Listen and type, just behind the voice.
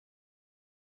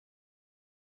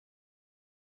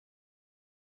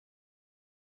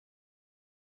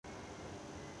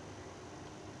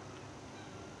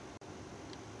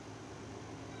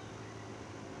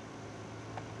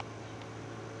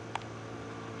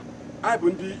anyị bụ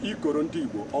ndị ikoro ndị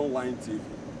Igbo online TV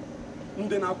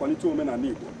ndị na-akwalite omenala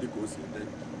Igbo dịka o si dị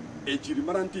ejiri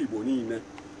mara ndị Igbo niile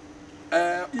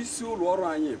isi ụlọ ọrụ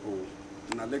anyị bụ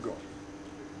na Lagos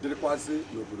dịrịkwazị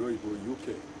n'obodo oyibo UK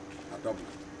na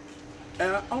Dublin.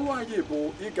 Ọrụ anyị bụ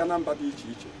ịga na mba dị iche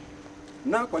iche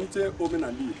na-akwalite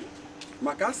omenala Igbo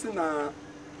maka a sị na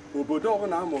obodo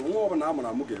ọbụla amụrụ nwa ọbụla amụrụ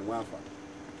amụ ga-enwe afa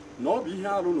na ọ bụ ihe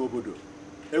arụ n'obodo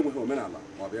enweghị omenala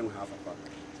maọbụ enweghị afa.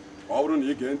 Ọ bụrụ na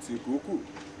ị gee ntị nke ukwuu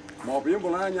maọbụ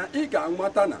ịmụrụ anya ị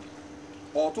ga-amata na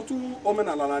ọtụtụ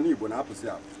omenala n'ala Igbo na-apụsị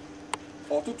apụ.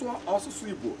 Ọtụtụ ọsụsụ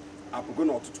Igbo apụgo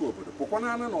n'ọtụtụ obodo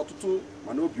pụkwana na ọtụtụ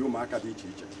mana obi ụmụaka dị iche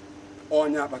iche.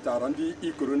 Ọnya kpatara ndị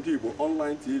ikoro ndị Igbo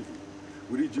online TV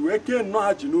were ji wee kee nnọọ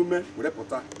ha ji n'ume were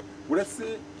pụta were sị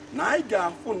na anyị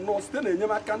ga-afụ nnọọ site na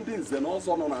enyemaka ndị nze na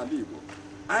ọzọ nọ n'ala Igbo,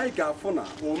 anyị ga-afụ na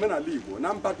omenala Igbo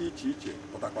na mba dị iche iche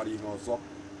pụtakwara ihe ọzọ.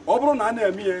 Ọ bụrụ na a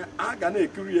na-eme ihe a ga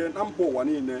na-ekiri ihe na mba ụwa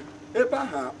niile ebe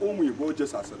aha ụmụ Igbo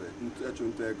jesasịrị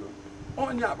ịchụnta ego.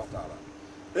 Ọnya kpatara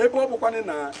ebe ọ bụkwanị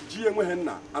na ji enweghị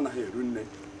nna anaghị eru nne,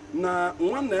 na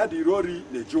nwanna ya dị ori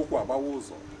na-eji ụkwụ agbawa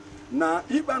ụzọ, na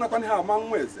ikpe anakwana ha ama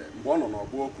nwa eze mgbe ọ nọ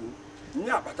n'ọgba okwu.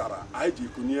 Nya kpatara anyị ji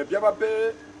kunye bịaba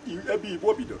ebe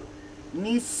Igbo bidoro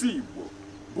n'isi Igbo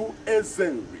bụ eze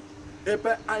nri,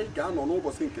 ebe anyị ga-anọ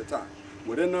n'ụbọchị nke taa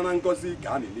were nara ngọzi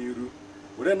gaa n'iru,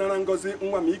 were nara ngọzi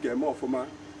nwa m ị ga-eme ọfụma,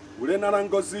 were nara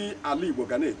ngọzi ala Igbo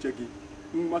ga na-eche gị.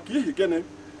 Maka ihi gịnị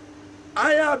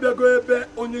anyị abịago ebe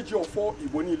onye ji ọfọ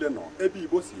Igbo niile nọ, ebe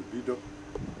Igbo si bido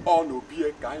ọ na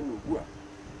obie ka anyị nọ ugbu a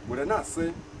were na-asị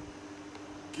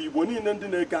ka Igbo niile ndị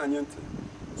na-ege anyị ntị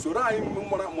soro anyị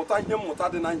mụta ihe mmụta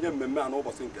dị na ihe mmemme a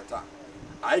n'ụbọchị nke taa.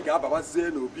 Anyị ga-ababazie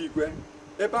n'obi igwe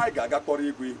ebe anyị ga-aga kpọrọ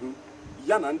igwe ihu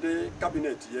ya na ndị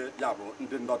kabinet ya bụ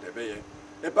ndị ndọdebe ya.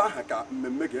 Ebe ahụ ka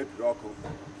mmemme ga-ebiri ọkụ,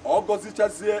 ọ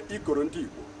gọzichazie ikoro ndị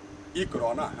Igbo, ikoro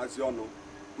ọ na-ahazi ọnụ.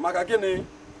 Maka gịnị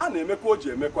a na-emekwa o ji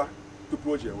emekwa tupu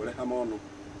o ji ewere ha ọnụ.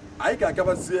 Anyị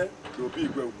ga-agabazie n'obi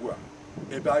igwe ugbu a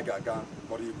ebe anyị ga-aga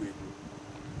kpọrọ igwe ihu.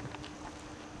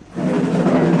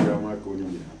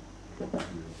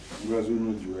 Ngozi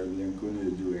unu ji wee bịa nke unu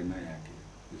eji wee na ya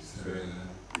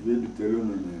ibe dutere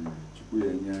unu na Chukwu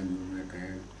ya nye anyị ume ka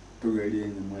ya tụgharịa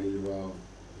enyi mara ibe ahụ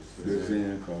dozie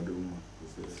ya ka ọ dị mma.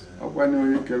 Ọkwa na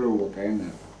onye kere ụwa ka anyị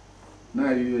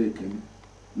na-ayụ ya ekene,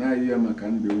 na-ayụ ya maka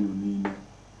ndụ unu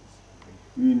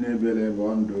niile bịara ebe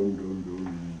ọ ndụ unu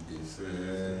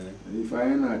niile. Ife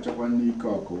anyị na-achọkwa n'ike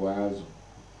ọkụwa azụ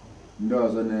ndị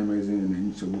ọzọ na-emezi na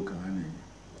nsogbu ka ha na-enye.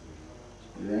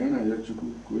 Anyị na-ayọ Chukwu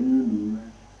ka onye unu ume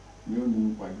nye unu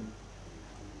nkwado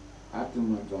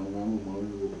atụmatụ ọmụma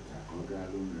unu wepụta ka ọ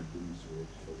gaala unu ebe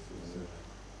nsogbu.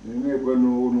 Na-ekwe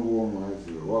n'ụlọ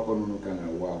ụmụazị wakọnụnụ ka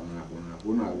na-awụ ahụ na-akwụ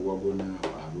na-awụ ọgụ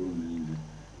na-arụ unu niile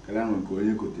kara ahụ nke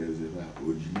onye kotere zebe a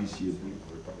o jiri isi ebu.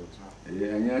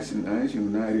 Anyị si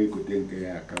narị ekote nke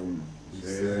ya aka unu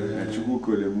na Chukwu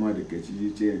kole mmadụ ka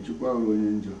echiche ya. Chukwu ahụrụ onye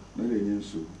njọ na na-enye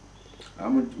nsogbu.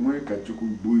 Nwee ka Chukwu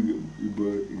gbuo Igbo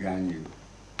ga anyị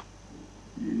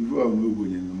ife ọma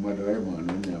ogbenye na mmadụ anyị ma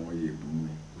na onye amaghị ebu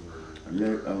mme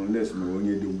unless na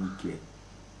onye dị wike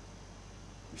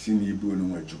si na ibu unu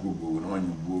nwe Chukwu bụ na onye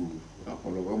ugbo ogu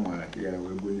akpọrọ mara ka ya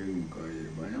wee bonye gị nke ọya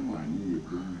ebe anya mara n'ihi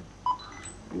ebu mme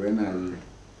wee na-arị ya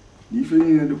n'ife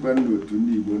niile dịkwa n'otu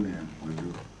ndị Igbo na-akwado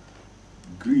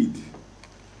grid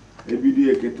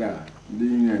ebido eketa ndị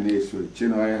niile na-eso chi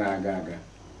na ọhịa na-aga aga.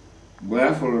 Mgbe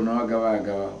a fụrụ na ọ gawa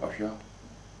agawa ọfịa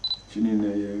chi niile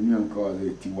ya onye nke ọzọ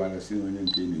etiwara si na onye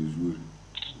nke na-ezu ori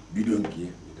bido nke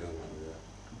ya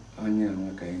onye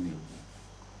anwa ka anyị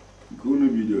na-ekwu nke unu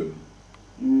bidoro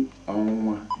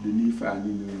ọnwụnwa dị n'ife a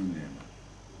niile unu na-eme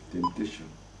temptation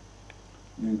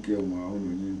onye nke nwa unu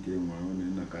onye nke nwa unu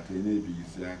ịnọkọta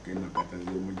na-ebighịzi aka ịnọkọtazi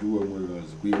emejuwa onwe ya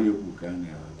ọzọkwa ire ekwu ka a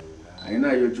na-eme. Anyị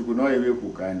na-ayọ Chukwu na ọ ire ekwu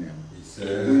ka a na-eme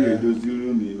onye edoziri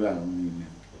unu ibe ahụ niile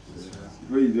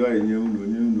oyido enye unu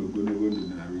onye unu ogologo ndụ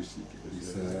na-arụ isi ike.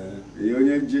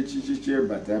 Onye nje chichiche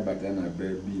bata na be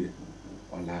biya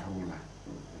ọ lahụ ụla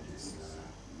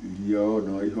rie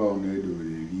ọnụ ihe ọnụ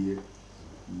edowere rie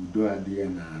udo adị ya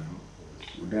na-arụ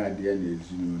udo adị ya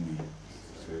n'ezinụlọ ya.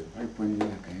 Anyị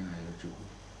ya ka anyị na-ayọ Chukwu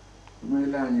o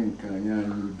meela anyị nke anyị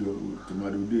udo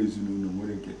tụmadụ udo ezinụlọ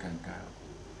nwere nke ka nke ahụ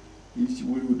isi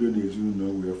nwere udo na ezinụlọ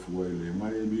wee fụọ ile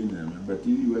mara ebe ị na-eme bata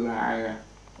iriwela agha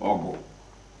ọgụ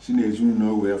si na ezinụlọ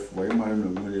wee fụọ ịmara na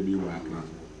onwere ebe iwe aka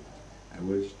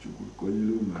eji Chukwu ka onye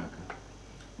ilu ụmụaka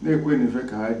na-ekwe na ife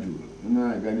ka ha jụrụ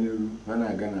na-aga n'iru ha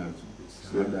na-aga n'azụ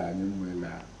soda anyị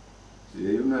nwela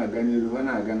na-aga n'iru ha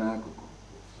na-aga n'akụkụ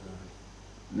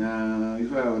na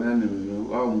ife ahụ na-emere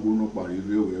ọ mgbe unu kpọrọ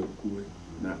iru wee kwuwe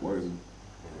na-akpọ iwu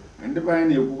ndị be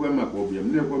anyị na-ekwukwe maka ụbịam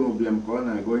na-ekwe na ụbịam ka ọ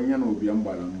na-aga onye ya na ụbịam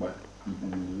gbara mgba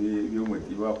Yo nweta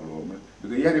iwe akwụrụ ome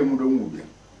biko ya na-emudo nwụbịa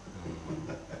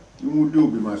imudo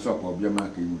obi ma sọpụ ọbịa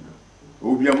maka imudo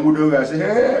ọbịa mudo gasị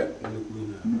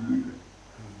nnukwu ihe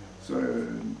so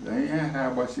ihe ha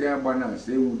agbasi agba na asị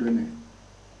emudo na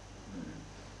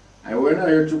anyị wee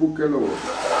na-ayọ Chukwu kele ụwa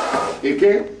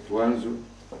Eke tụọ nzu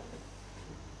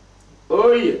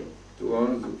Oye tụọ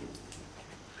nzu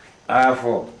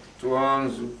Afọ tụọ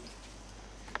nzu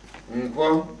Nkwọ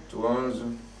tụọ nzu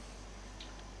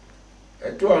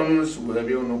etu ọnụ nsogbu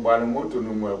ebe unu gbara moto na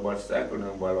mgbe gbasakụ na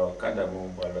gbara ọkada ma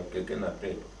gbara keke na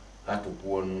pep atụpụ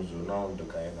ọnụ ụzọ n'ọdụ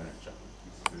ka anyị na-achọ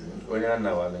onye a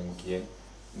nawara nke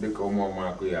dịka ụmụ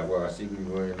ọmụakụ ya agwaghasị gị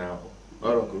na onye na-ahụ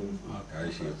ọrụ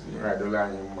ka adụla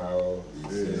anyị mma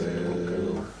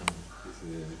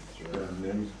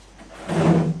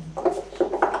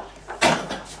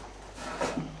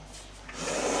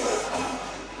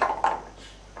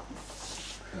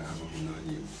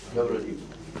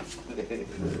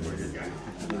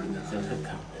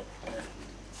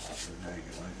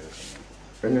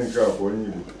Onye nke a bụ onye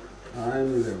Igbo.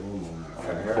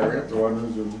 Tụọ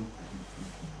n'ụzọ m.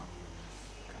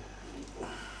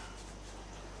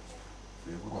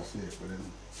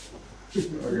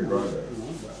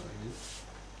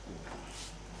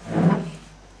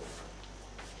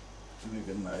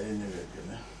 Chineke nna ya enyeghị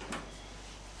ekele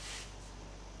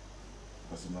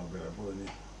ọsị na ọbịara bụ onye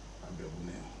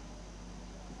abịagbune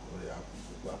ụlọ ya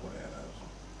akwara ya n'azụ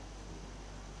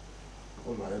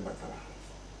ụlọ anyị batara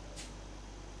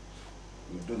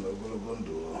udo na ogologo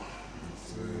ndụ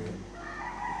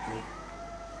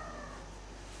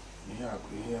ihe akụ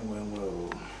ihe enwe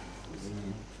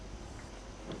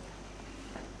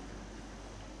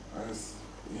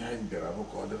ihe anyị bịara bụ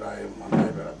ka ọ dịrị anyị mma na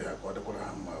anyị bịara bịa ka ọ dịkwara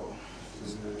ha mma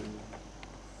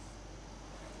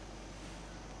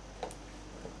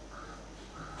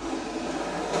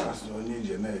asị na onye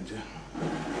ije na-eje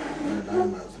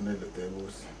anyị na-azụ na-eleta ebe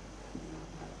osi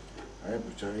anyị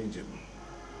bụchara ije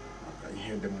maka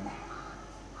ihe dị mma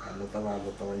alụtara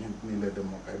ihe niile dị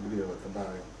mma ka anyị buru ya wetaba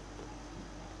anyị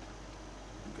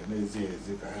nke na-ezighị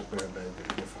ezi ka anyị kpere ebe anyị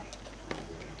dịrị defa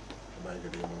ebe anyị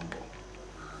gịrị ịgba mbọ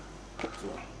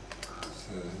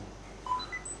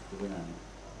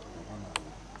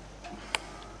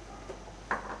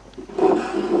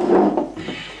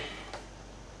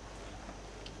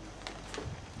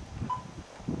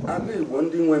ala Igbo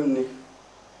ndị nwe nne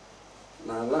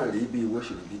na ala ala ibe Igbo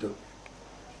siri bido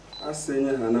a sị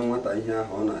enye ha na nwata ihe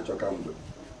ahụ ọ na-achọ ka mgbe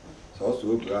sọsọ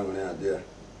obi aṅụrị adị ya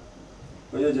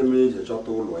onye je mere ije chọta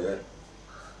ụlọ ya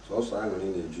sọsọ aṅụrị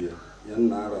na-eju ya ya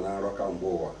nna arọ na arọ ka mgbe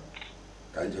ụwa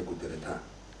ka nje kwutere taa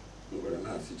ngwere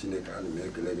na-asị Chineke ana m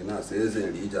ekele gị na-asị eze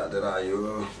nri ije adịrị anyị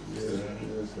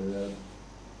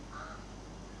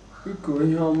biko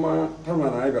ihe ọma kama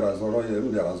na anyị bịara zọrọ ya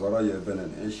m bịara zọrọ ya ebe na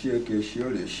eshi eke eshi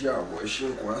orie eshi agwa eshi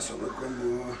nkwa so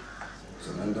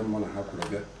na ndị mmụọ na ha kwuru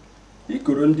bịa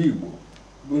ikoro ndị Igbo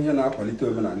bụ ihe na-akwalite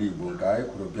omenala Igbo nke anyị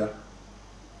kwuru bịa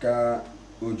ka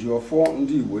oji ọfọ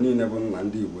ndị Igbo niile bụ nna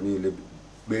ndị Igbo niile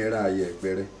kpere anyị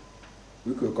ekpere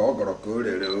biko ka ọ gọrọ ka o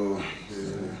rere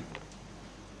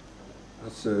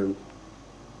asị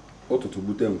ụtụtụ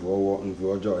gbute mvụ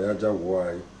ọjọọ ya jagwuo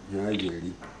anyị ihe anyị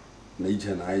ga-eri na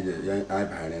ije na anyị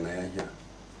bagharị na ya ihe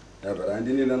ya bịara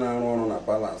ndị niile na-arụ ọrụ na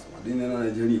palas ma ndị niile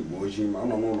na-ejere Igbo ojii ma ọ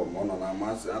nọ n'ụlọ ma ọ nọ na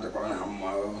amasị adịkwara ha mma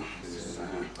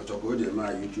ọchọ ka o ji eme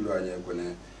anyị uchuru anyị ekwene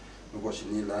ụbọchị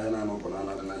niile ahịa na-anụ bụ na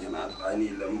anaghị na ihe na-adịrị anyị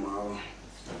niile mma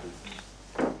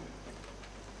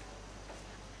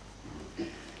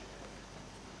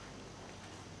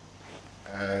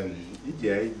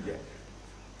ije ije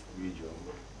bụ ije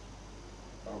ọma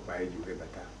ọkwa anyị ji wee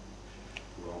bata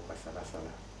ruo ọkwa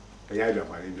sarasara onye anyị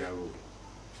bịakwara ịbịa bụ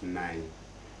nna anyị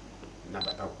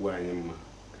nabatakwuo anyị mma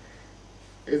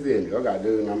eze enyi ọ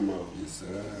ga-adịrị na mma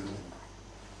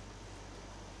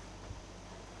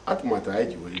atụmatụ anyị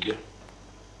ji wee bịa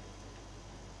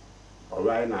ọrụ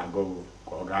anyị na-agọ bụ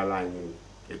ka ọ gaala anyị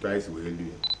etu anyị si wee lu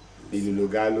ya n'ilulu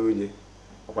gaala onye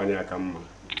ọkwanye aka mma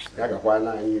ya gakwana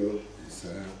anyị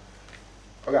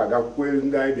ọ ga-agakwukwe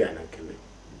ndị anyị bịa na nkele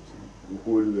ukwu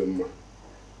olue mma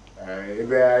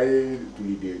ebe anyị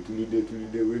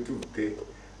tulide wee tụpụta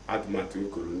atụmatụ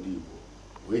ikoro ndị Igbo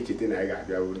wee cheta na anyị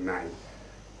ga-abịa na anyị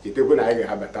chetakwa na anyị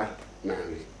ga-abata na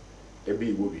nri ebe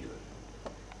Igbo bidoro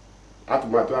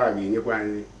atụmatụ a ga-enyekwa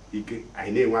anyị ike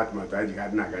anyị na-enwe atụmatụ anyị ji ga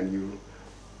na-aga n'ihu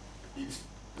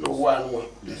n'ụwa anụwa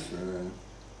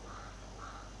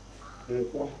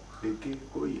nkwọ eke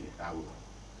oye agwụ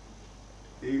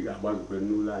ị ga-agbazukwe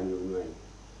n'ụlọ anyị onye anyị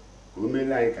ka o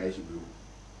meela anyị ka anyị si bụrụ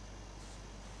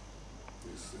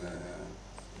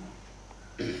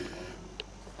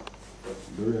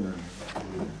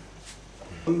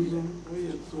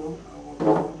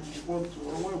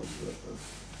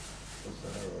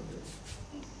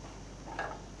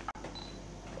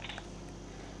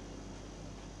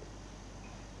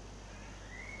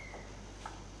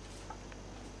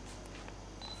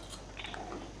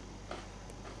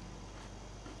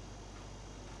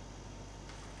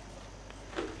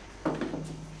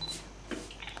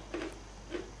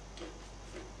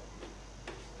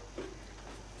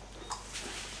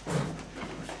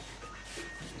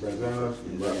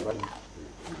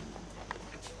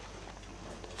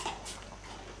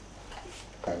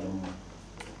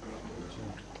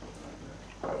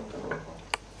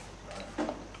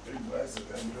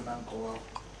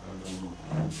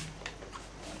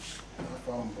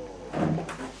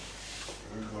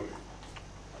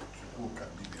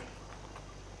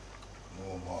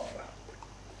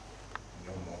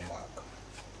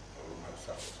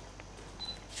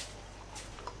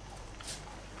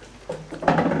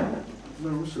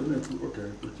No, so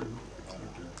okay.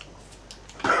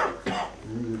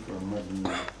 Music from Madden.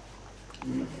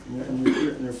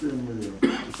 You're feeling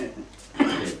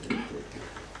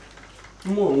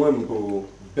Mụ onwe m bụ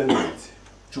Bennett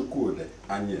Chukwudi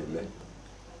Anyele,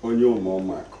 onye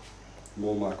ụmụọmakụ.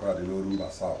 Ụmụọmakụ a dị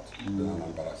n'Orumba South, dị na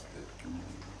Anambra Steeti.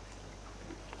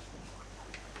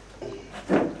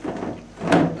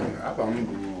 Apa m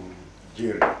bụ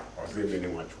Jerry Ọzọemene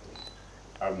Nwachukwu,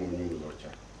 abụ onye Ụlọcha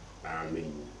na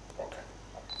Amenyi Ọka.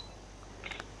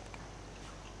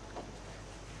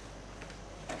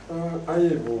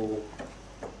 Anyị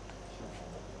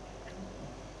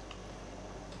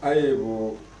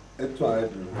bụ etu anyị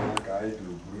duru ha ka anyị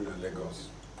duru buru na Lagos,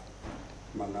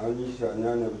 mana onye isi anyị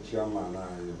anya bụ chairman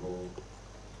anyị bụ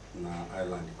na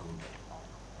Island Code.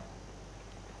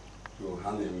 So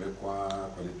ha na-emekwa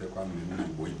kwalitekwa mmemme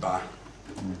Igbo ibe ahụ.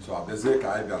 So abịazie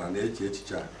ka anyị bịara na-eche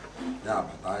echiche a ya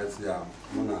abata anyị sị ya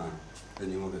mụ na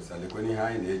enyi nwoke salekwe n'ihe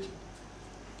anyị na-eche.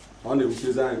 Ọ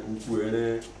na-ewutezi anyị ka ukwuu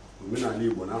ere omenala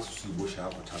Igbo na asụsụ Igbo si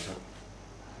apụchacha.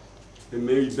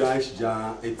 Eme ibe anyị ji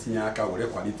etinye aka were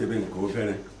kwalitebe nke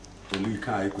obere olu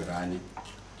ike anyị kwere anyị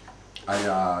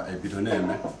ebido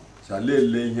na-eme sa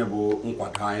lelee ihe bụ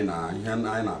nkwado anyị na ihe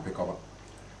anyị na-apịkọba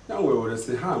ya were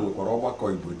sị ha nwekwara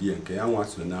ọgbakọ Igbo die nke ya nwa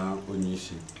so na onye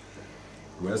isi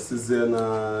wee sizie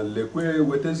na lekwe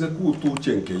wetazekwa ụtọ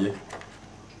uche nke ya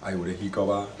anyị were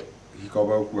hikọba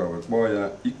okwu a wee kpọọ ya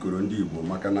ikoro ndị Igbo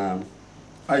maka na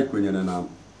anyị kwenyere na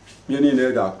ihe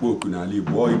niile ga-akpọ oku n'ala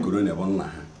Igbo ọ ikoro na-ebe nna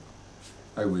ha.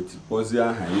 Anyị wee tikpọzie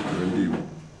aha ikoro ndị Igbo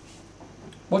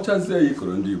kpọchazie ya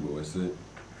ikoro ndị Igbo wee sị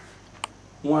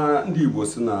nwa ndị Igbo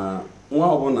si na nwa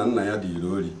ọbụla nna ya dị iri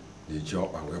ori na-eji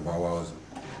ọkpa wee gbawa ọzọ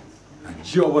na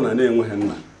ji ọbụla na-enweghị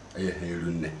nna enyeghị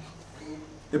eru nne.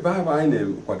 Ebe ahụ anyị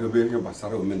na-ekwadobe ihe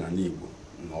gbasara omenala Igbo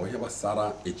na ihe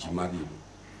gbasara ejimara Igbo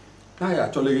na anyị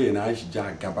achọleghị na anyị ji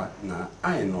agaba na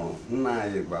anyị nụrụ nna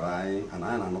anyị gwara anyị na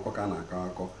anyị na-anụkọ ka na-akọ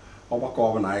akọ ọgbakọ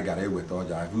ọbụla anyị gara eweta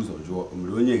ọja ahụ ụzọ jụọ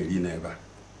mere onye eri n'ebe a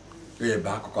ebe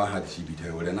akụkọ ha dịchi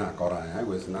bido were na-akọrọ anyị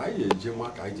gwesị na anyị eje ma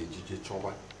ka anyị ji ejije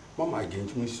chọba mama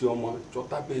ga-enji isi ọma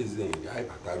chọtaba eze nri anyị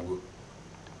bataruo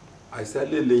anyị sị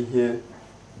lele ihe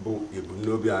bụ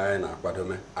ebumnobi anyị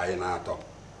na-akwadome anyị na-atọ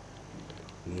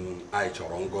anyị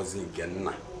chọrọ ngọzi nke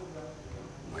nna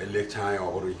ma elechaa anyị ọ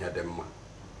bụrụ ihe dị mma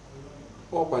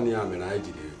ọkwana ya mere anyị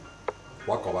jiri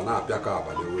gbakọba na-apịakọ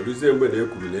abalị werezie mgbe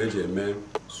na-ekwuru na eji eme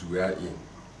suya anyị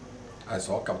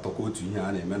sọ ọ kapụtakwa otu ihe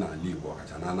a na-eme n'ala Igbo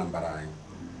ọkacha na Anambra anyị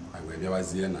wee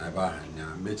bịawazie na ebe ahụ nya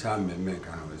mechaa mmemme nke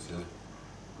ahụ wee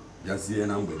bịazie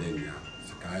na mgbede ya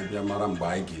si ka anyị bịa mara mgbe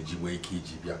anyị ga-eji nwee ike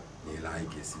iji bịa na ele anyị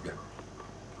ga-esi bịa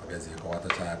ọ bịazie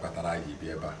kọwatacha ya kpatara anyị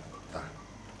bịa ebe a taa.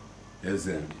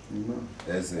 Eze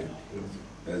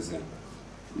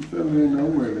ife mere na o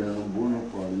nwere mgbe ụlọ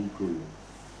kpọrọ ikoro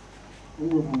o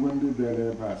wepụgbo ndị bịara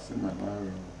ebe a sị na ha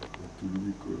oturu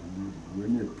ikoro wee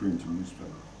na-eprint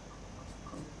newspaper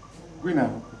gwe na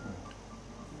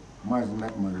maazị na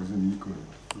magazin ikoro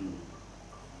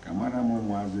ka mara m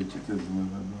ụmụazị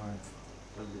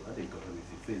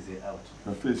echetazimafacely out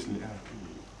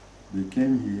they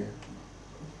came here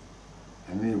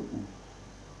a na-ekwu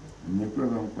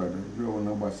nyekwara nkwado ihe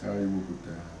ọbụla gbasara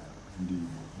iwepụta ndị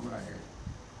Igbo go ahead.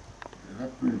 I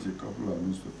print a couple of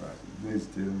newspapers. They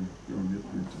still print it.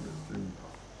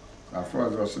 As far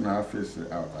as us now face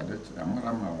out, I'm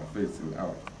not face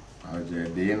out. I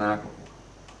just day na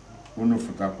unu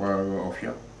futakwa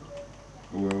ofia.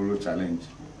 We will challenge.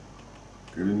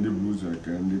 Kiri the blues or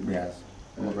kiri the bears.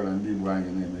 I'm not going to do one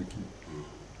and make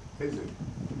it.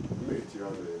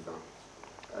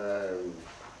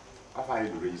 After I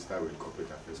register with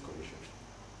Corporate Affairs Commission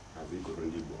as the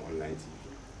Igbo online TV.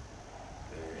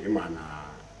 Imana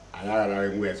anyị aghara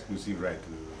enwe exclusive right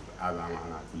ala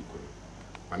na-akpọ Ikoro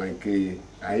mana nke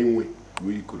anyị nwe bụ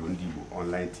Ikoro ndị Igbo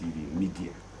online TV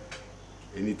media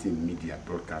anything media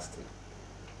broadcasting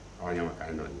onye maka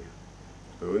anyị nọ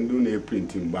ya ndị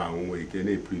na-eprint mgbe ahụ nwere ike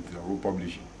na-eprint ọrụ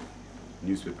publishing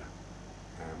newspaper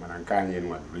mana nke anyị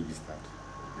nwa registered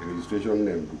the registration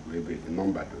name bụ ebe the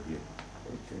number do here.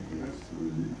 Okay, that's a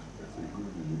relief. That's a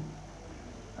good relief.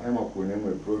 I'm up when I'm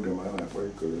a program, I'm a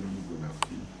quite good Igbo na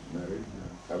TV, na radio,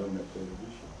 having a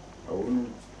television. I wouldn't.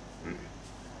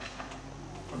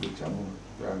 On the channel,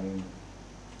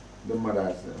 the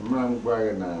mother said, man,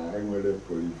 why na I'm with a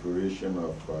proliferation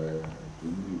of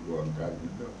Igbo and God,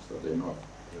 so they know.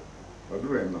 What do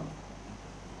I know?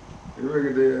 You look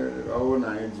at the own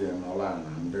idea and all that,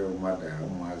 and their mother,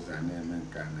 who has a name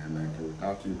and can, and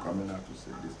without you coming out to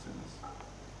say these things.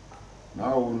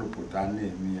 Now, I want to put a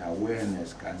name,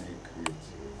 awareness can create.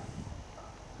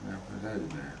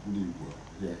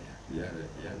 Yeah,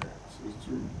 so it's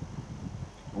true.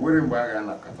 We're back and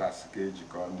a catastrophe, you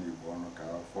can't do one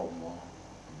for more,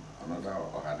 another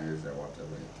organizer,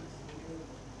 whatever it is.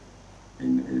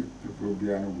 In people be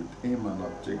with aim and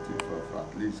objective of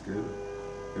at least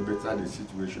a better the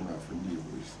situation of the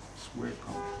Igbo is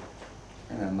welcome.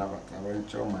 And another time, I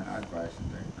my advice,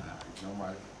 it's not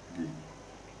my game.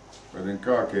 But in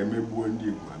car came a boon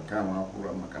deep and come up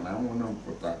with a macana, no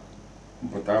put out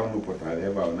no put I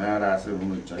ever now as a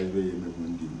woman child in the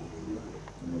windy.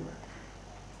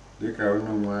 They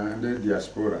can no the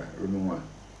diaspora, Unuma,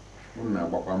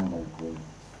 Unabakam,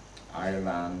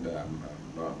 Ireland,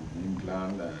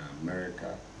 England,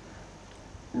 America.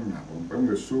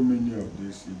 There's so many of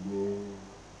these Igbo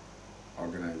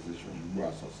organizations, Igbo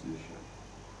associations.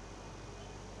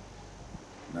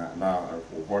 Now,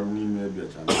 one name may be a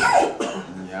channel,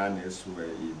 Yan is where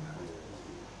in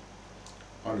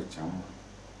all the channel.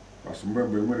 But some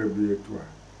member may be a tour.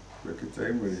 We could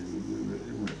say,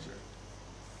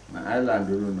 now, Ireland,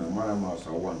 you know, Maramas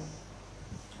are one.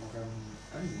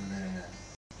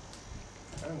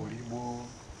 I will Igbo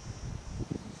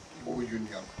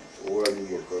Union. What do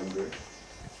you Congress?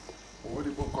 What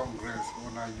Igbo Congress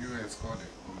on a US called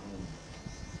it.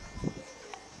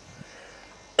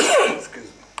 Excuse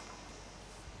me.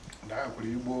 That will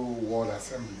Igbo World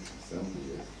Assembly.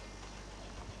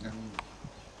 And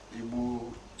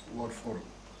Igbo World Forum.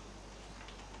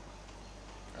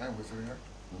 I was here.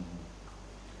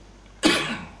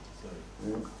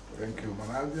 Thank you.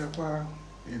 Manabia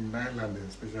in Ireland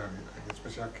especially, like a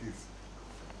special case.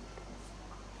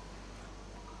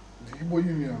 The Igbo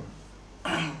Union,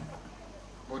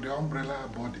 or the umbrella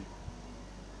body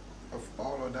of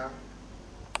all other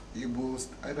Igbo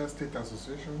either state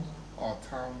associations or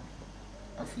town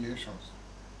affiliations.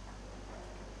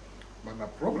 But the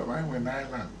problem I went in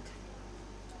Ireland,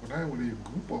 when I with a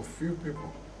group of few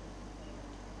people,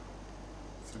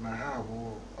 so I have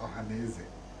Ohanese.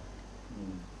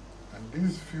 And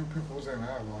these few people say I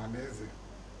have Ohanese.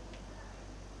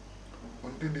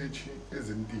 Ondinechi is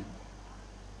indeed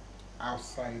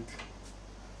outside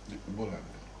the Igbo land.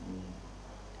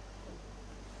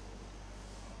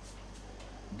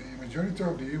 The majority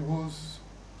of the Igbos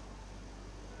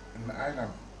in the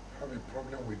island have a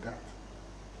problem with that.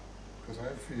 Because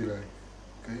I feel like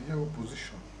the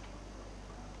opposition,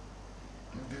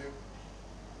 the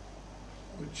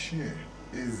Uchie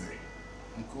Eze,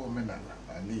 Nko Omenala,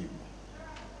 Ali,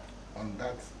 on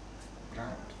that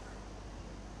ground.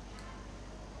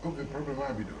 Okay, problem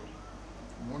I be doing.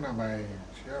 One of my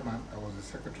chairman, I was the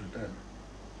secretary then.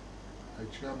 My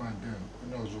chairman then,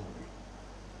 when I was over,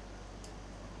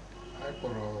 I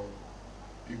put a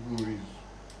Igbo reason.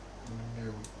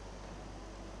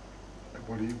 I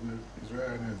put Igbo,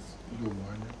 Israel is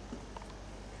Ilumanya,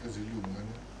 as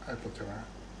Ilumanya. I put her.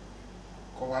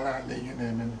 Kowala, lay your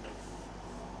name.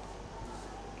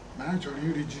 Naturally,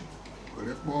 you reach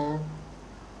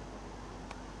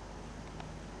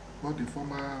but the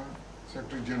former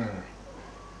Secretary General.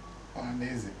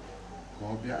 Ohanese,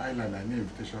 Gobia Island, an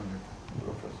invitation letter.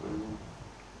 Professor,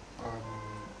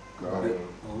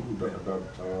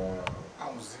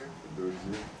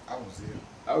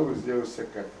 I was their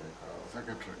secretary.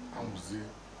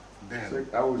 Then.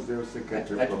 I was their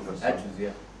secretary, Professor.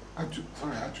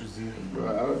 Sorry,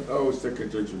 I was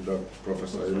secretary to the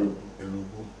Professor.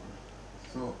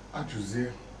 So, Achuzie,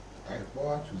 I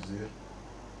bought Achuzie,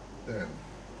 then,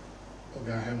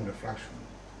 Ogahem refraction.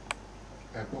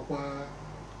 I papa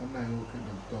on my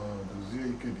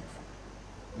Dozie Kedif.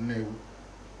 No,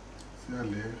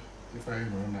 if I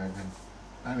know Nagan,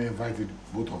 and I invited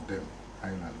both of them,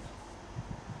 Island.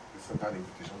 They sent out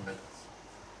invitation letters.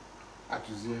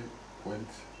 Achuzie went,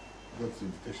 got the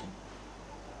invitation.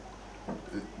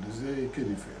 Dozie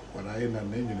Kedife gwara anyị na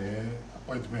enyere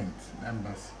appointment na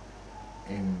embassy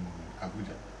in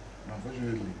Abuja. And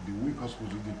unfortunately, the week was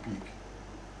supposed to be the peak.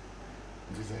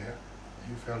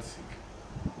 He fell sick.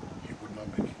 He could not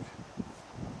make it.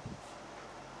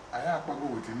 I had to go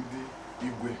with the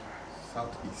Igwe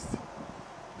Southeast.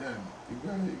 Then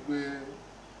Igwe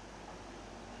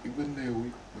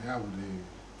Newi, we have the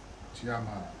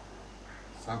chairman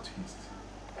Southeast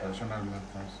National Land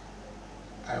Council.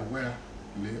 I will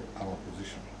lay our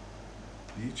position.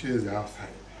 The chairs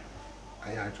outside.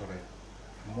 I actually,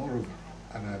 moreover,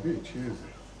 and I be chairs.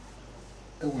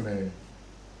 When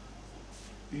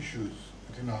issues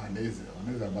between our neighbors,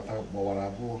 but I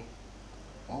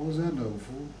was in a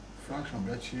full fraction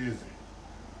of chairs.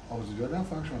 I was the other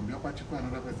fraction, the particular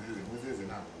another person is in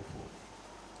our before.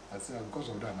 I said, because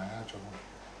of that, I actually,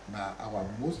 now our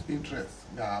most interest,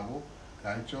 I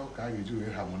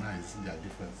actually harmonize their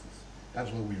differences. That's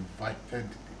why we invited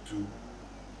the two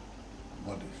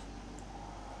bodies.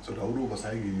 So the Uru was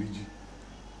Igi,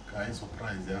 I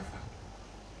surprised the Alpha.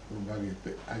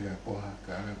 Agapoha,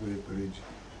 Karaku, Perigi,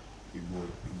 Igbo,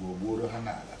 Boro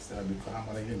Hana, Sarah, because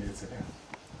I'm again, it's and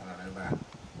I never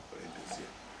put it this year.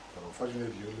 But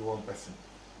unfortunately, only one person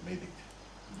made it.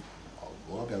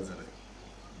 Or others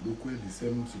look with the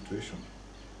same situation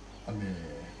on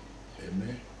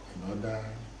in other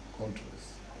countries.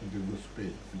 If you go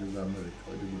Spain, if you go America,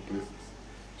 or you go places.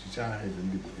 Chicha is in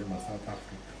the South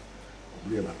Africa.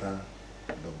 We have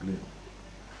Dublin.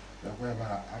 That's why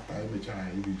after MHI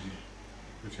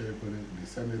which the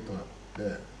senator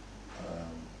there,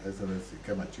 Excellency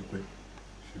Kema Chikwe,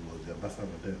 she was the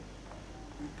ambassador there.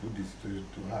 We put this situation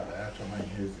to her,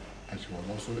 and she was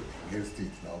also against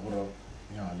it. Now,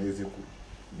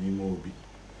 Nimo Obi.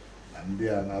 And they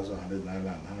are now 100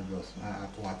 Naira and just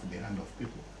at the hand of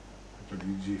people. To the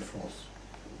EG force,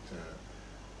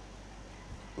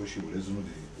 she will resume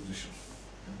the position.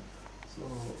 So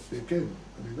they came,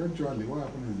 and eventually what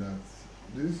happened is that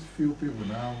these few people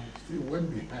now still went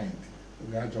behind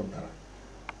the job that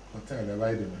hotel they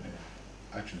ride them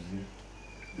actually.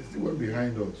 They still went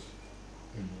behind us,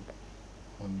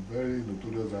 on very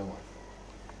notorious hours.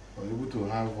 We were able to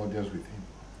have audience with him.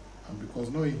 And because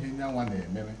no Indian one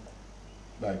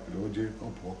like the OJ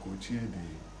or coaching the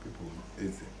people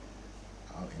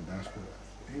out in diaspora.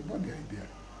 He bought the idea.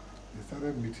 They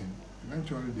started meeting.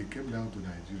 Eventually, they came down to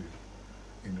Nigeria.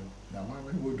 Now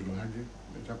when we go to Haji,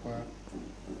 the Chapa,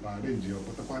 arrange your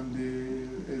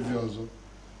Potapande,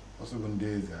 also one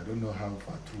days. I don't know how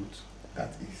far truth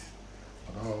that is.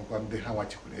 But one day, how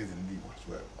much it is in the as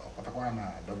well.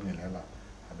 Potapana, Dublin, Ella,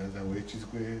 and there's a way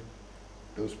to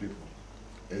those people.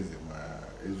 As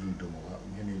we don't know,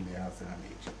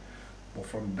 but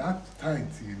from that time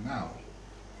till now,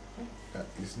 there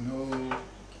is no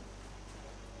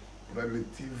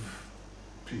relative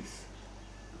peace,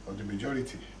 or the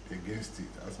majority against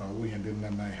it. As my way and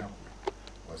then I happen.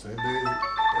 Was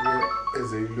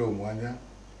as a low one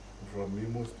from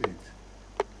Imo State.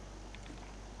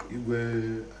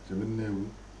 Igwe Ajabinewu,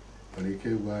 when he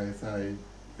came by side,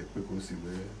 the people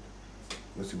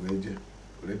was wager.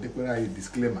 They declare a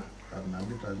disclaimer that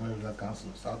National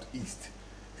Council Southeast,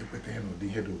 the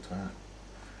head of town.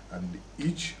 And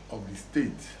each of the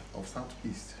states of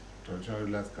Southeast Traditional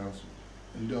Rulers Council,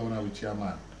 and the owner with the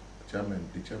chairman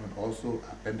also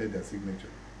appended their signature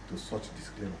to such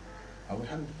disclaimer. And we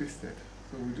had it pasted.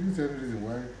 So we didn't see any reason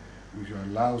why we should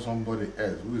allow somebody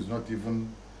else who is not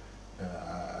even,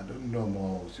 I don't know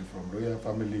more, from royal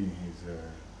family in his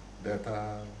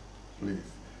data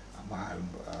place.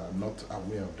 I'm not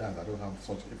aware of that. I don't have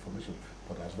such information.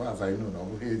 But as far as I know,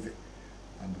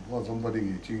 and before somebody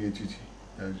there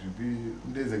should be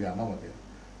days ago, and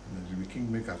there should be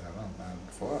kingmakers around. And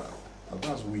for us, as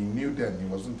far as we knew then, he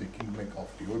wasn't a kingmaker of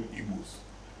the old Igbos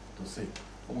to say.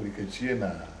 We can cheer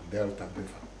na Delta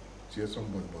Befa, cheer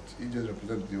somebody, but he just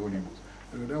represented the old Igbos.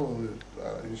 So that was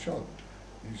in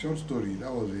short story.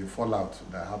 That was a fallout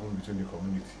that happened between the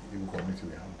Igbo community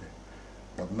we have there.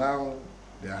 But now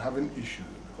they are having issues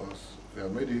because they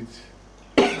have made it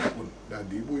happen that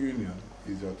the Igbo Union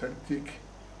is authentic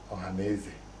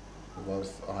Ohanese.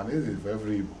 Because Ohanese is for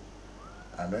every Igbo.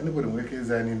 And anybody makes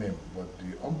any name, but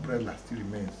the umbrella still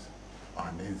remains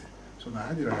Ohanese. So now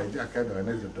Nigeria kind of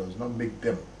Ohanese does not make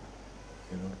them,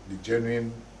 the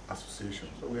genuine association.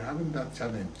 So we're having that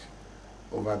challenge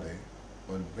over there.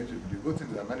 But the good thing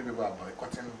is that many people are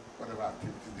boycotting whatever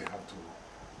activities they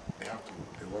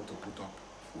want to put up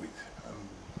with. And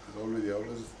they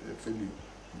always fail you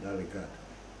in that regard.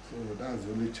 So that's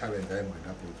the only challenge I might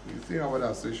have with. We see how other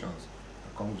associations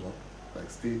that comes up, like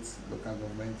states, local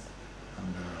governments,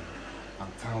 and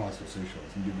and town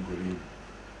associations in the Igbo.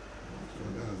 So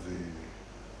that's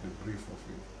the brief of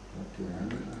it. Okay, I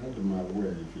had my way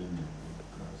if you know,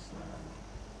 because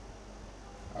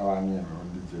our name on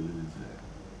the jelly is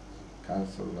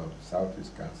Council of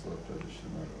Southeast Council of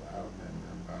Traditional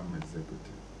I'm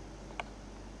executive.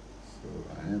 So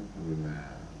I am with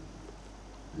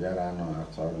Yarano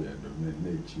Atoria, the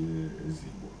nature is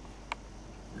Igbo.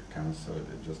 The council,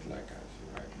 just like as you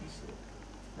rightly said.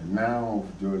 And now,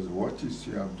 those, what is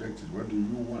your objective? What do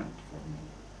you want from me?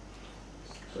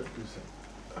 Thank you, sir.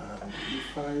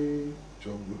 If I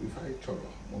choro,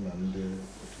 Monande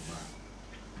Otuba,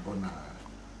 Bona,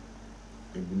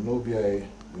 Ebunobia,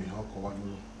 we have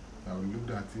Kowadu, I will look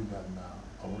at it and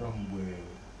Auramwe,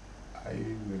 I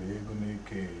will go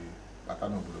make a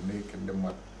pattern of make and then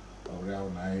what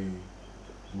around I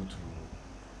go to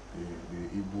the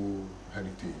Igbo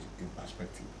heritage in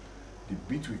perspective. The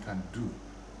bit we can do,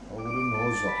 I wouldn't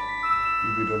know so,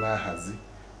 if we don't have it,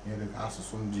 you know, ask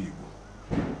some Igbo.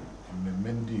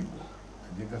 Mmemme ndị Igbo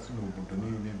adịgasị n'obodo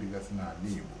niile dịgasị n'ala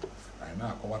Igbo anyị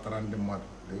na-akọwatara ndị mmadụ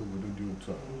na obodo dị otu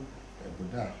a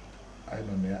obodo a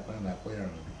anyị nọ na-akpọ ya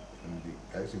ndị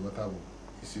ka anyị si ghọta bụ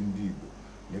isi ndị Igbo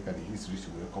dịka the history si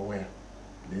wee kọwa ya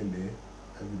lelee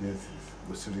evidences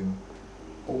gosiri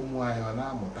ụmụ anyị ọ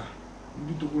na-amụta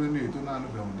ndị togoro na-eto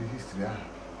na-anụbeghị ụdị history ahụ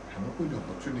ha nwekwa the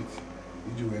opportunity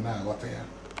iji wee na-aghọta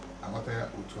ya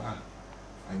otu ahụ.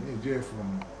 anyị na-eje from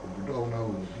obodo ọbụla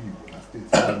obodo Igbo na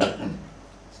steeti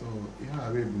so ihe a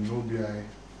bụ ebumnobi anyị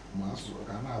ma asụsụ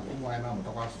ka ụmụ anyị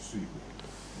na-amụtakwa asụsụ Igbo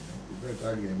ebet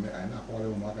a ga-eme anyị na-akọwara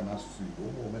ụmụaka n'asụsụ Igbo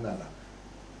ụmụ omenala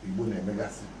Igbo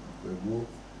na-emegasị mgbe gboo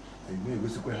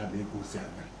na-egosikwa ha dịka o si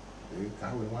aga ka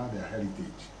ha wee nwa their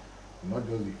heritage, not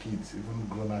just the kids, even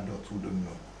grown adults who don't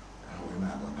know ka ha wee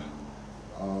na-aghọta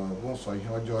bụ nsọ ihe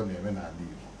ọjọọ na-eme n'ala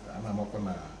Igbo a na-amakwa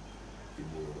na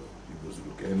Igbo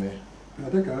zuru ka eme.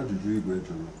 Dịka ajụjụ igwe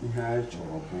jụrụ, ihe anyị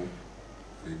chọrọ bụ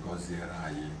ịgọziere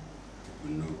anyị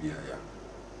ebumnobi ya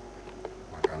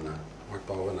maka na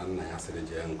nwata ọbụla nna ya sịrị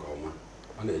jee nke ọma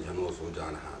ọ na-eje n'ụzọ ụjọ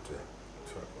anaghị atụ ya.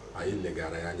 Anyị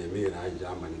legara ya anya mee na anyị ji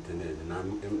amalite na-eje na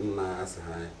nna ya sị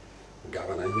ha anyị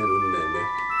gaba na ihe unu na-eme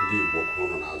ndị Igbo kwụ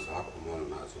ụnụ n'azụ akwụ m ụnụ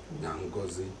n'azụ na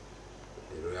ngọzi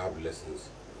royal blessings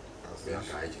ya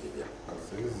ka anyị jiri bịa.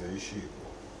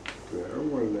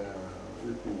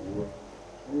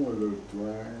 Only to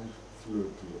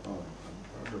float on,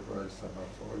 otherwise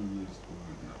about 4 years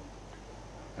old now.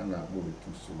 And I moved to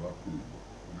Suwaku.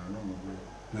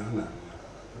 No.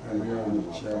 I am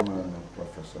the chairman of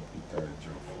Professor Peter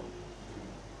Joffo.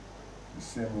 The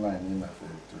same line in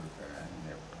effect to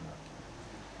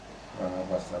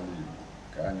Basali,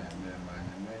 Ghana,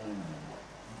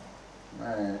 I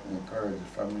encourage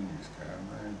families, I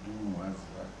do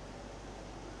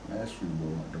nice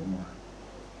reborn.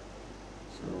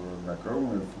 So, like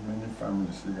many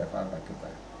families see the father.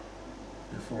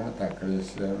 If you want to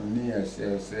create,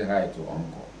 say hi to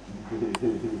uncle.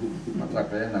 Not a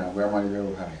pen, where my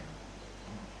little high.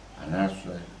 And that's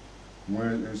why,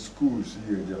 when in schools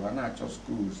here, there are not just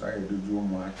schools, I do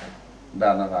much.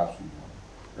 That's not us.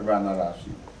 Never not us.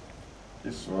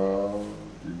 It's all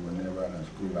you will never in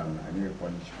school and I need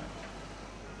punishment.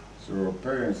 So,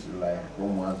 parents like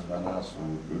Romas Vanaso,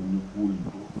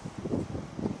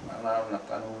 I'm not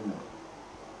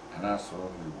and I saw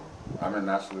you. I'm a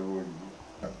national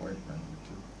appointment with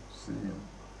you. See him.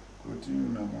 Go to you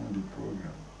among the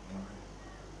program.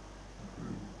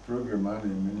 Program I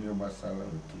am many of us are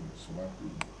to Swapi.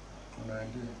 When I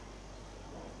did,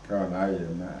 Carl,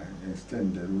 I extend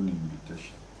the rule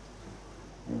invitation.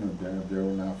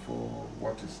 There are for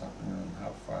what is happening and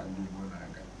how far you go.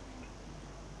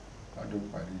 I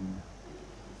don't worry.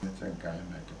 I think I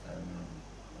make it.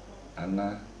 And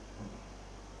now,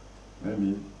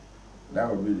 maybe that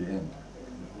will be the end.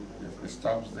 If it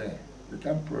stops there, we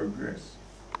can progress.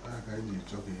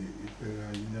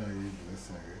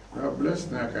 Well, bless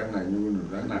now can I you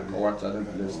know what other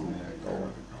blessing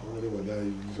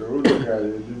so all the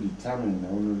guys do determine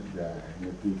all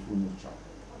the people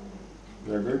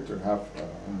we are going to have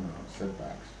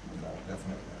setbacks,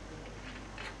 definitely.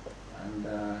 And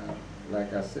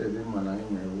like I said, in my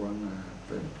one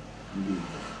thing.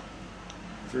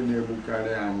 Able to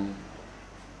carry on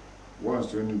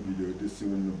once only video, this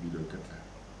one video cutter.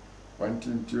 One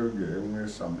thing to get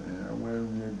when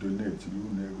you donate, you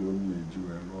never do a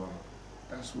law.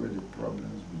 That's where the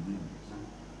problems begin.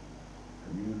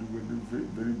 You do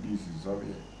very busy,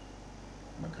 sorry.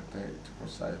 Makata to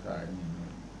sci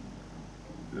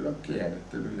they don't care, they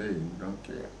tell you, hey, you don't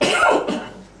care.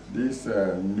 This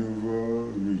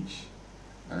nouveau rich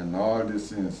and all these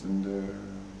things in the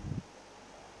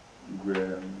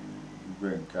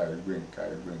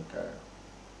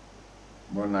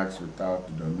monarchs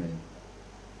without domain.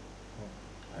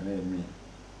 And I mean,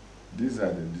 these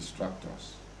are the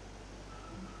distractors.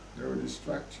 They will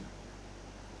distract you.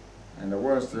 And the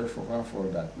worst they for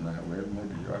that now, well,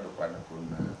 maybe you are the one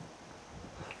now.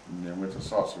 With the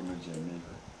source of the Jamie,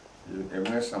 it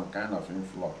makes some kind of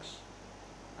influx.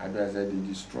 I guess they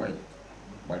destroy it.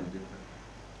 But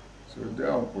so they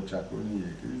are Pochakoni,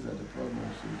 these are the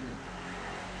problems we get.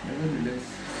 Nevertheless,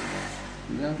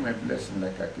 you have my blessing,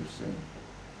 like I keep saying.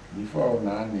 Before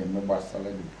now, I know about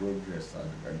the progress of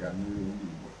the Gagami.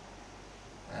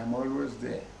 I'm always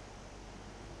there.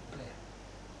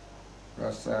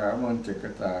 Because I'm on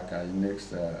Tekataka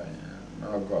next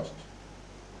August.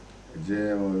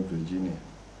 JM Virginia.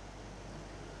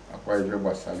 Akwa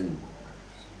Ibeba Sali.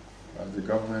 As the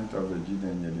government of Virginia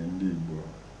in Igbo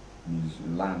needs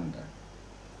land,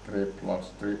 3 plots,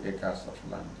 3 acres of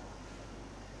land.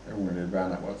 And when they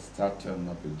ban about starting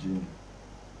of Virginia.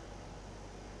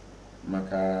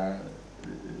 Maka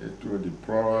to the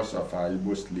prowess of our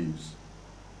Igbo slaves.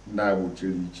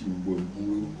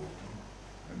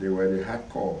 They were the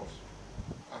hardcores.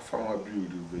 A farmer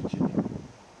built in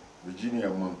Virginia,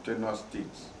 mountainous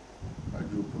states.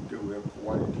 They were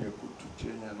quality to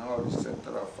change and all the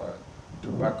center of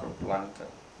tobacco planter.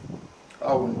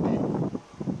 How indeed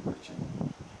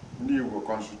Virginia will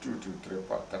constitute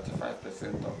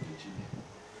 35% of Virginia.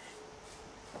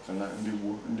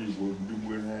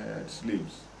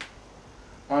 Slaves.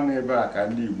 On the back,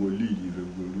 and they will lead the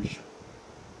revolution.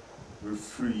 We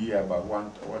free about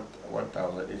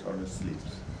 1,800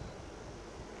 slaves.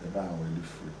 The ban will be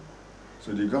free.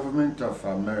 So the government of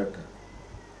America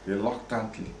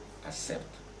reluctantly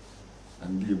accept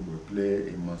and they will play a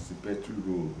emancipatory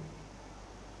role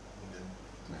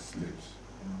as slaves.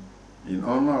 In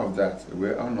honor of that,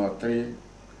 we honor three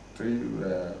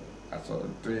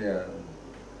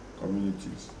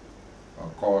communities or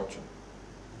culture.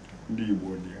 They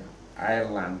were there,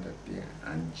 Ireland there,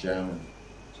 and Germany.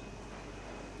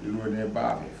 You were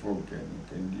nearby from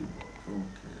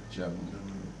Germany.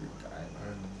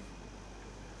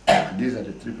 These are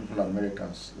the 3 people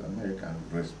Americans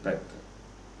respect.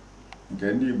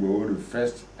 Gandhi were the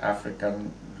first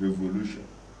African revolution,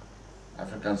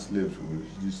 African slaves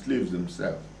revolution. The slaves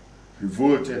themselves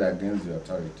revolted against the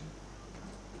authority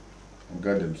and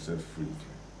got themselves freed.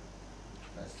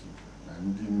 That's it.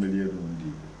 And the million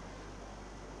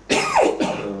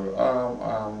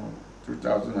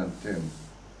 2010,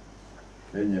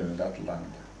 Kenya that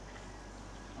land.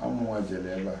 I'm more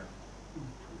Jeleba.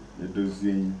 The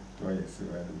dozen twice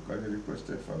because they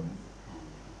requested for me.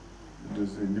 The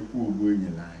dozen the poor boy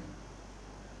in line.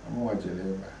 I'm more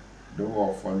Jeleba. The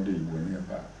war funding when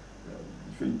nearby.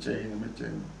 If you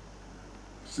chain.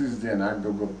 Since then I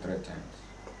go 3 times.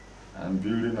 I'm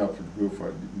building up to go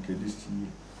for this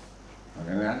year. And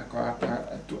then I go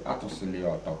out of Silly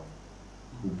or top.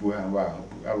 I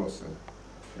was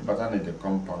but I need a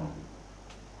compound.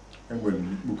 And when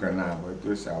you book an hour, it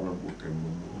was our book and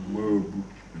book.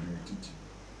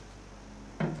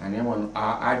 And then when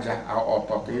I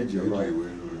talk age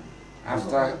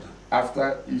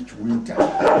after each winter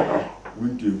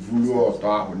vulu or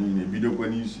talk in a video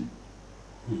when you see.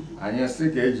 And you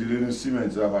stick age little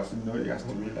cement of us, no, it has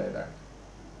to be like that.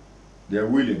 They're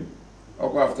willing.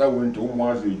 After winter,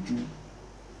 once they do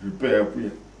repair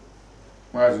here.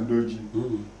 Why is doji?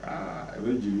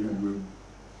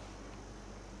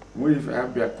 If I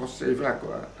have a cost, if I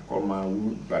call my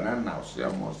banana, I'll say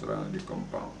almost around the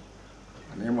compound.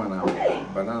 And then when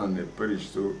banana they perish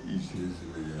so easily.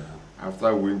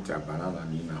 After winter, banana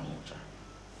need na much.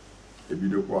 A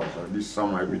video course this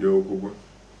summer video cover.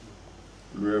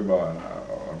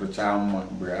 The charm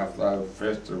after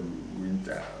first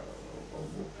winter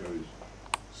perish.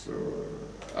 So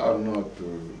I'll not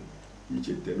each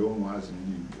a was in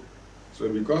Igbo. So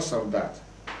because of that,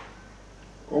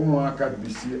 Omoaka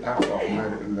BC out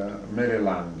of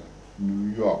Maryland,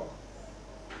 New York,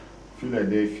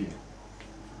 Philadelphia,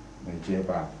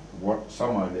 Nigeria, what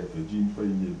some of the regime for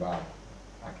Igbo,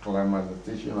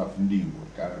 acclimatization of Igbo,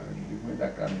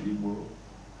 that can Igbo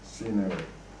scenery,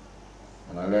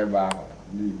 and a labor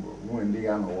Igbo, when they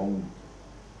are one,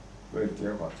 but they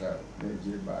hotel,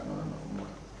 Nigeria, no.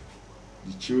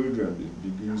 The children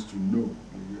begins to know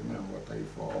what I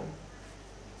for,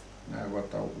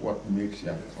 what makes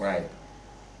you thrive.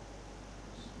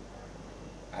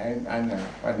 I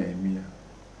name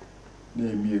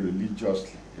me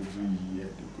religiously every year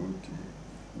to go to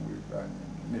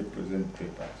they present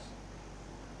papers.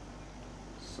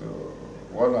 So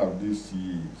one of these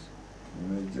years,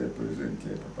 they present a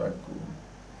paper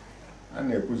a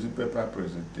na-ekwuzi paper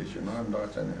presentation ọ ndị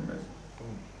ọcha na-emezi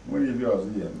nwere ibe ọzọ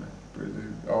ya eme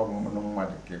ọmụmụ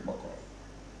mmadụ ka ịkpọkọrọ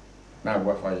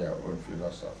na-agwafa ya own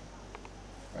philosophy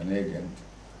ma na-ege ntị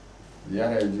ya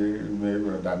na-eje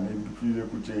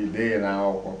meekwuche ide ya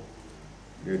n'akwụkwọ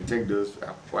take those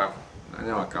akwụkwọ ahụ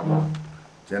n'anya maka mma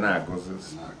jee na-agụzi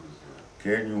ka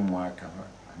enye ụmụaka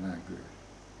na-agụ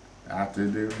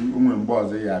atụde ụmụ mgbe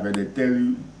ọzọ ya abịa they tell you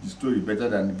the story better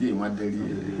than the game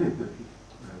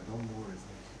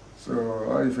so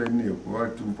ọ ife na-ekwu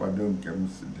otu nkwado nke m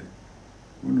si dị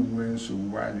unu nwee nsogbu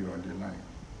while you're on the line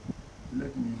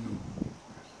let me know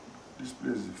this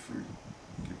place is free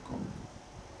keep coming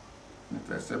if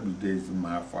except the days in my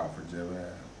afọ jebe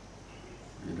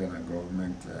either a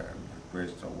government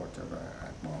request or whatever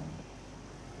at mom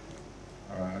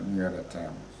any other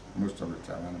times most of the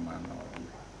time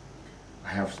I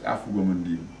have half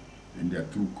women in their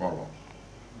true color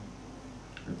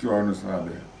the two honest are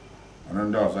there and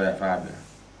then also have abia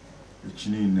echi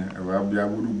niile ebe abịa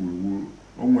gburugburu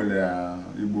o nwere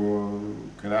Igbo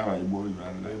kelaha Igbo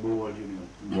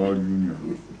World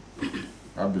Union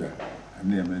abịa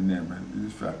na-eme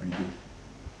ife abido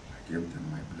I gave them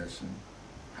my blessing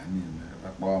na-eme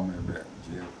akpọọ m ebe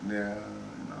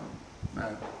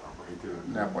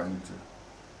na-akwanyete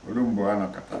olu mgbe a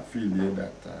nọkọta filie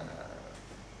that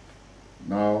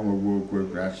na ọnwegwu okwu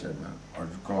ekwe ashe na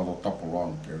ọjụkọ ọzọ tọpụrụ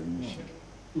nke onye isi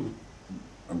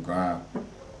nke ahụ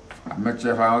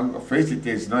amechefa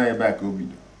fesitesi na ebe a ka o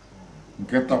bido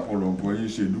nke tọpụrụ nke onye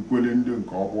isi edukwele ndị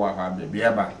nke ọkwụ ahụ abịa bịa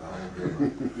ebe a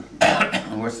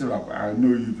nwesịrakwa I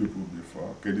know you people before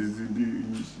kedụzi ndị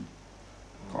onye isi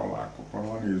kọrọ akụkọ na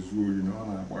ọ na-ezu oyi na ọ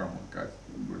na-agba ahụ nka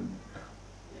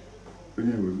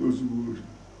onye ozugbo ori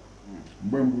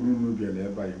mgbe mbụrụ unu bịara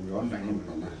ebe a iwe ọ na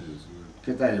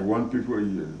kịta you want people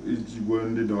iji gwo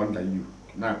ndị dị under you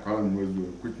na-akọrọ m ozu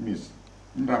which means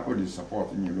ndapụ the support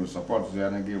support ya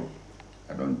na gị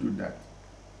I don't do that.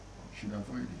 You should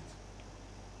avoid it.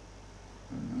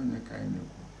 Onye ka anyị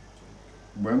na-ekwu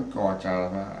mgbe m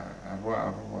kọwachara ahụ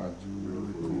ajụ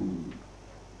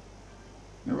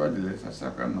nevertheless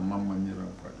asaka na mama nyere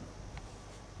nkwado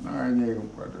na anyị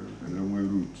nkwado enwe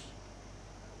root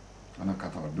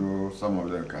anakata ọdụ some of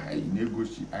them ka ha yi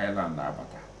na-egosi island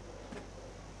abata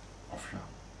ọfịa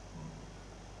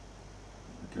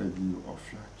nke dị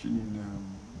ọfịa chinina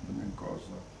onye nke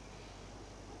ọzọ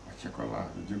achekwala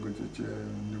jegoteche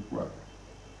nnukwu a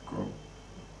ko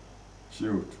chie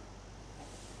otu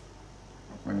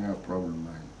akwanye problem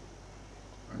anyị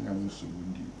anya m nsogbu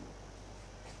ndị Igbo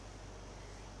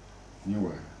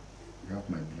nyewa you have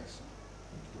my blessing.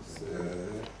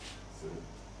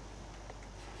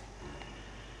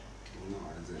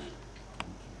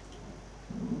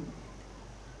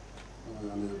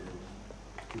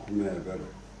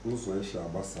 Ụzọ esi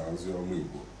agbasa ozi ọma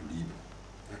Igbo buru ibu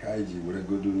aka anyị ji were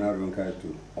godo narị nke anyị to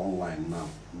online now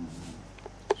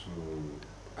so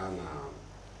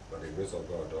by the grace of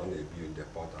God ọ na-ebuild the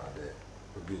portal there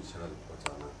build the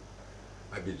portal na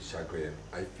abidichagre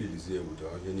I feel is ewude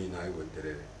onye niile anyị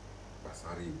wetere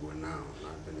gbasara Igbo now na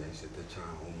mbe na-echetecha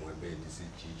ụmụ ebe dịsị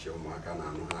iche iche ụmụaka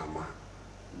na-anụ ha ama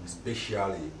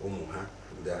especially ụmụ ha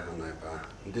ndị ha na ebe ahụ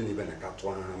ndị na-ebe na-akatụ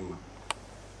ha mma.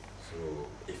 So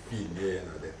if you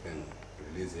know the thing,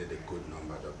 release the code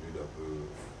number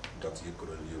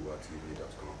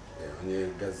www.ukrondiowa.tv.com. Only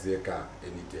gazeka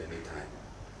anytime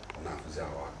on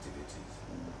our activities.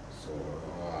 So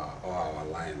all our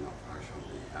line of action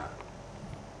we have.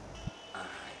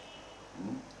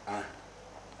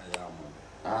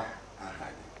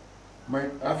 My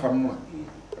afam.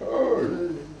 Oh.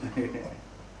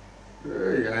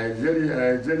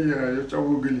 Nigeria, you're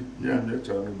Chawugili. Yeah, you're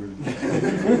Chawugili.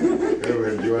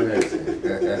 We're doing it.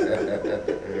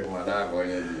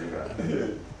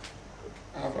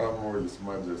 After His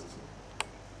Majesty,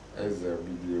 as a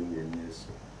video when yes,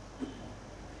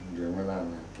 the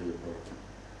Milan cable,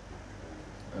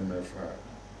 MFR,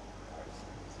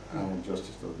 I'm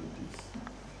Justice of the Peace.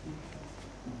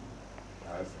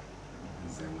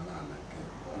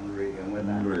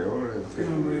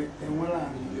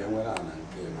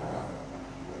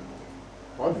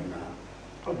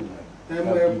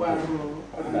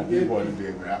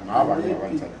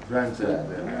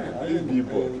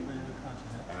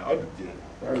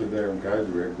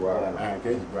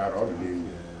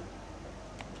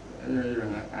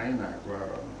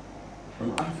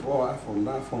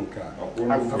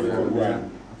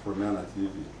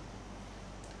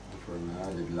 From the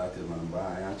Latin man by I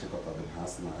check out the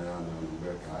house and I am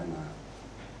where I am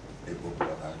a book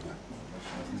that I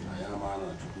am on a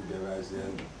true device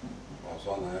and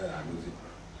also I lose it.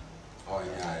 Oh,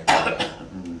 yeah, I am.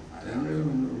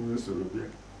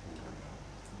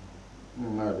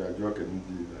 na-abịa jụọ ka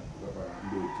ndị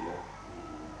otu ya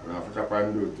na-afụchakwa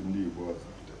ndị otu ndị Igbo ọzọ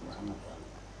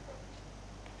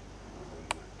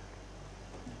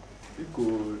biko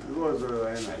ihe ọzọ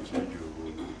anyị na-achọ ịjụ bụ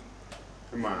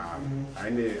ma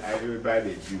anyị ebe a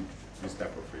na-eji this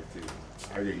type of thing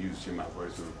anyị ga-eyuzi ma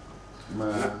voice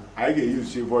over anyị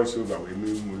ga-eyuzi voice over wee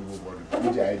mee ụmụ Igbo ụfọdụ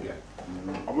iji anyị bịa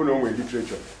ọ bụrụ na o nwere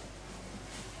literature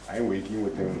anyị nwere ike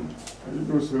inweta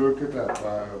ndị usoro kịta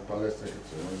palace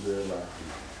secretary ndị ebe ahụ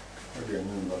ọ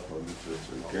ga-enye ndọkọ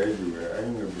literature nke eji wee anyị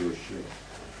nwere brochure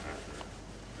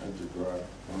ejikwa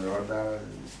nwere ọda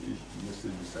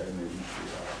messages anyị na-eyiche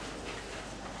ya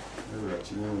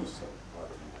eweghachi ụsọ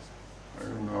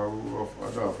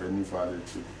other of any value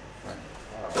too.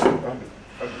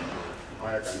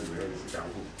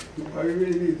 I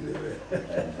really need it.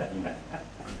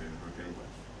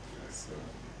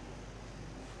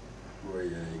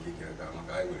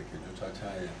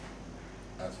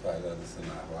 As far as the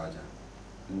Raja,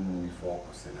 before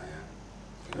Cosinaya.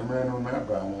 The man on that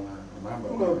banner,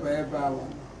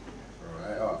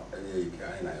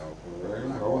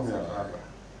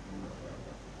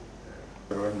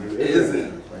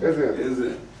 Is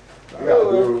it?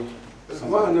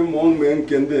 Nwaanyị mmụọ mgbe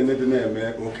nke ndị dị na-eme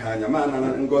oke anya ma na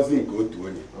ngozi nke otu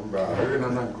onye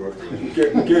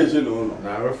nke ezinụlọ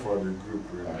ha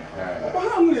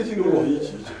nwere ezinụlọ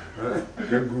iche iche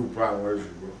nke grupu ahụ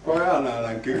ezigbo onye a na-ala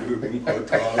nke grupu nke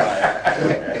otu ọla ya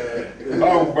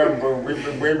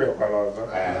mgbe ị bịakwara ọzọ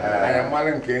anya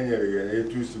mmadụ nke e nyere ya na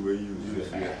etu si wee yuzu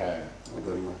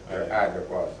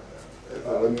adịkwa ọzọ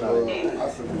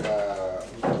Asị m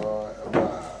na